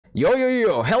Yo, hello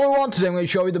everyone, today I'm going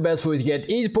to show you the best way to get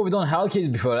easy profit on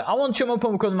Hellcase. Before I want to show my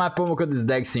promo code. My promo code is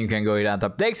Dexon. You can go here and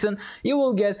tap Dexon. You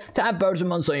will get 10%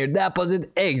 bonus on your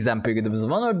deposit. Example, you get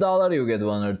 $100, you get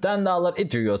 $110,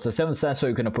 it goes to 7 cents, so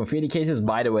you can open 50 cases.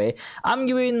 By the way, I'm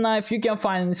giving you a knife, you can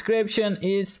find in the description.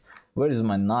 Where is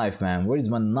my knife, man? Where is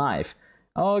my knife?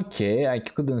 Okay, I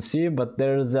couldn't see, but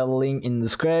there's a link in the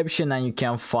description and you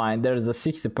can find there's a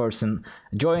 60%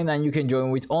 join, and you can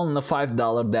join with only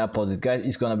 $5 deposit, guys.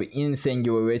 It's gonna be insane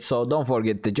giveaway, so don't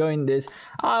forget to join this.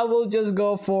 I will just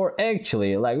go for,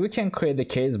 actually, like, we can create a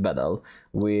case battle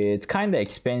with kind of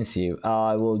expensive.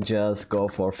 I will just go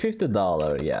for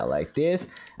 $50, yeah, like this,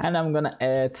 and I'm gonna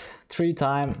add three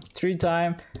time.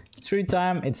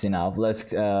 It's enough.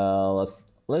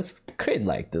 Let's create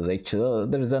like this. Actually,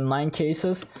 there's a 9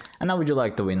 cases, and now would you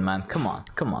like to win, man? Come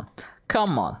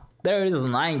on, there is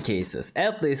 9 cases.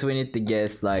 At least we need to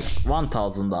guess like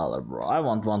 $1,000, bro. I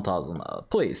want $1,000,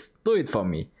 please do it for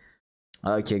me.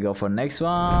 Okay, go for next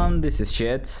one. This is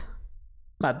shit,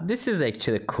 but this is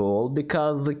actually cool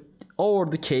because over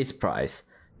the case price.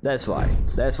 That's why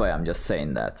I'm just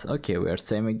saying that. Okay, we are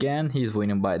same again. He's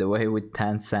winning, by the way, with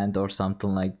 10 cents or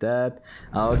something like that.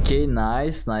 Okay,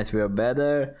 nice, we are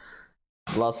better.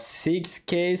 Plus 6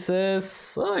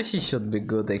 cases. Oh, he should be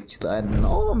good, actually. I don't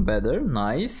know, I'm better.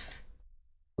 Nice.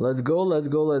 Let's go.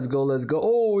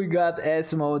 Oh, we got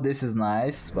SMO. This is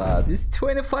nice, but it's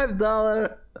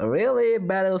 $25. Really?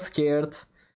 Battle scared.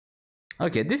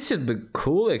 Okay, this should be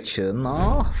cool, actually.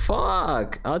 No,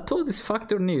 fuck. I told this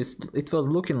factor news it was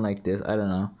looking like this. I don't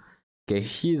know. Okay,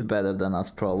 he's better than us,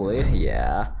 probably.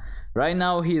 Yeah. Right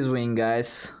now, he's winning,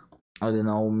 guys. I don't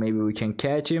know. Maybe we can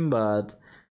catch him, but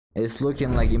it's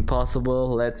looking like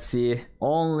impossible. Let's see.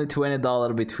 Only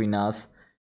 $20 between us.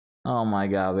 Oh my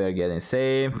god, we are getting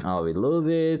same. Oh, we lose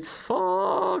it.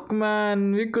 Fuck,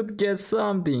 man. We could get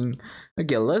something.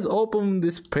 Okay, let's open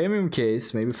this premium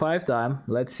case, maybe 5 times.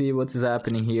 Let's see what is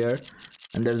happening here.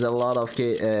 And there's a lot of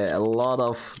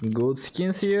good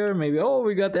skins here. Maybe, oh,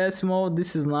 we got SMO.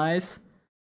 This is nice.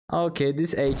 Okay,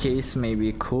 this A case may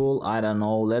be cool. I don't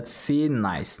know. Let's see.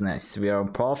 Nice. We are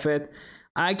on profit.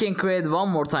 I can create one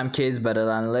more time case better,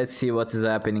 and let's see what is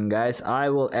happening, guys. I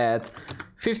will add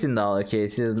 $15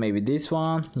 cases, maybe this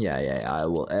one. Yeah, I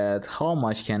will add. How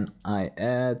much can I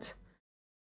add?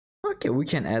 Okay, we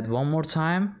can add one more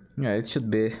time. Yeah, it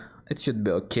should be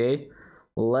okay.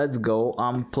 Let's go.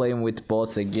 I'm playing with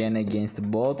bots again, against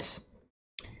bots,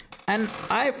 and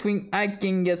I think I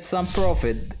can get some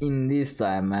profit in this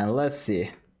time, man. Let's see.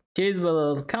 Case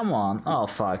battle, come on. Oh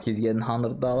fuck, he's getting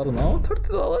 $100. No,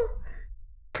 $30.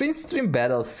 Prince Stream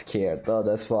battle scared. Oh,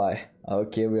 that's why.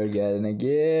 Okay, we're getting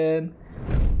again.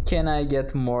 Can I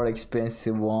get more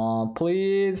expensive one,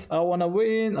 please? I wanna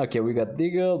win. Okay, we got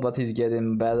Deagle, but he's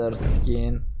getting better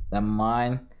skin than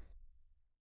mine.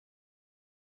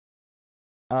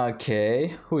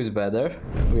 Okay, who is better?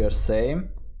 We are same.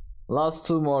 Last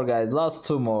 2 more, guys. Last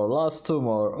two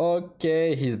more.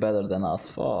 Okay, he's better than us.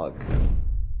 Fuck.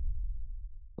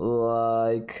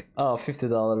 Like, oh,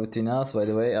 $50 between us, by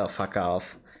the way. Oh, fuck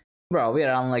off. Bro, we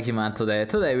are unlucky, man, today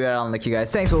we are unlucky,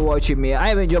 guys. Thanks for watching me. I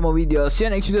have enjoyed my video. See you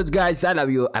next video, guys. I love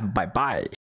you, and bye bye.